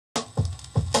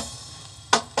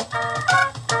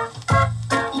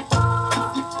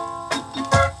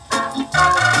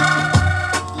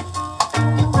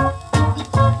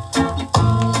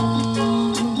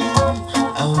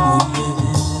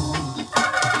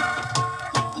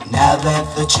Now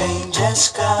that the change has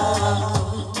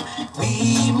come,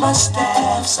 we must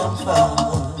have some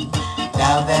fun.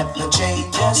 Now that the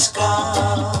change has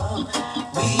come,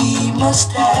 we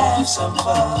must have some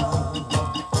fun.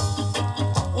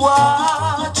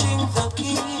 Watching the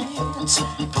kids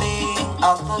playing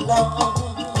on the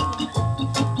lawn,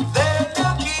 they're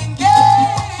looking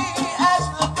gay as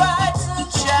the bright sun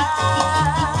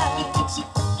shines.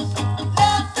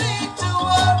 Nothing to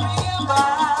worry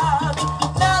about,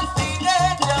 nothing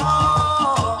at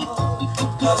all,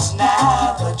 'cause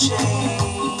now the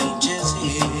change is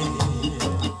here.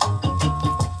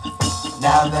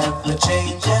 Now that the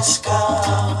change has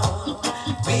come,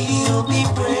 we'll be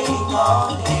praying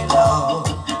all day long.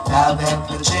 Now that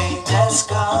the change has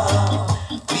come,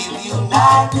 we'll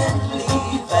unite and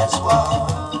live as one.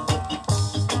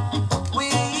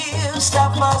 We'll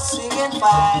stop fussing and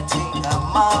fighting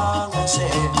among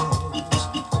ourselves,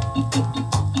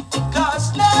 'cause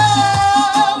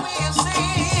now we've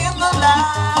seen the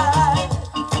light.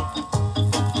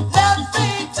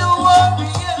 Nothing to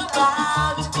worry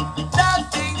about,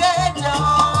 nothing at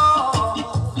all,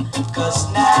 'cause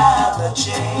now the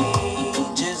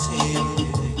change is here.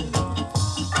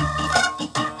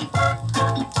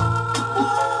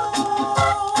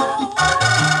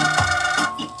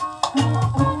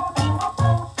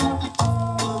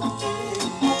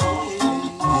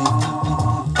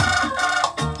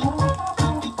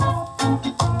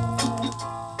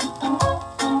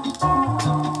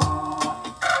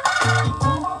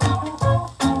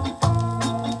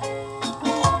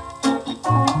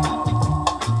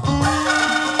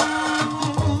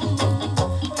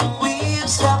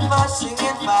 Stop fussing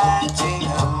and fighting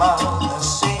among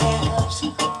ourselves,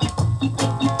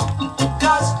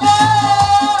 'cause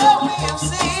now we have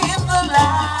seen the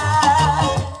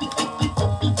light.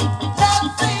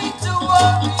 Nothing to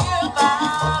worry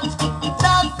about,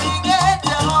 nothing at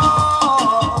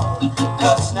all,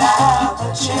 'cause now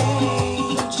the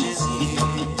change is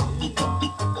here.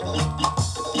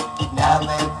 Now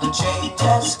that the change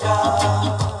has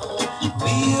come,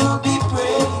 we'll be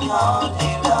praying all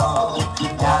day long.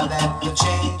 Now that the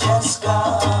change has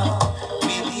come,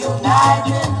 we'll unite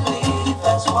and live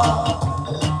as one.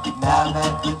 Now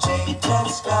that the change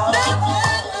has come,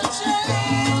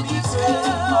 we'll be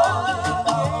praying.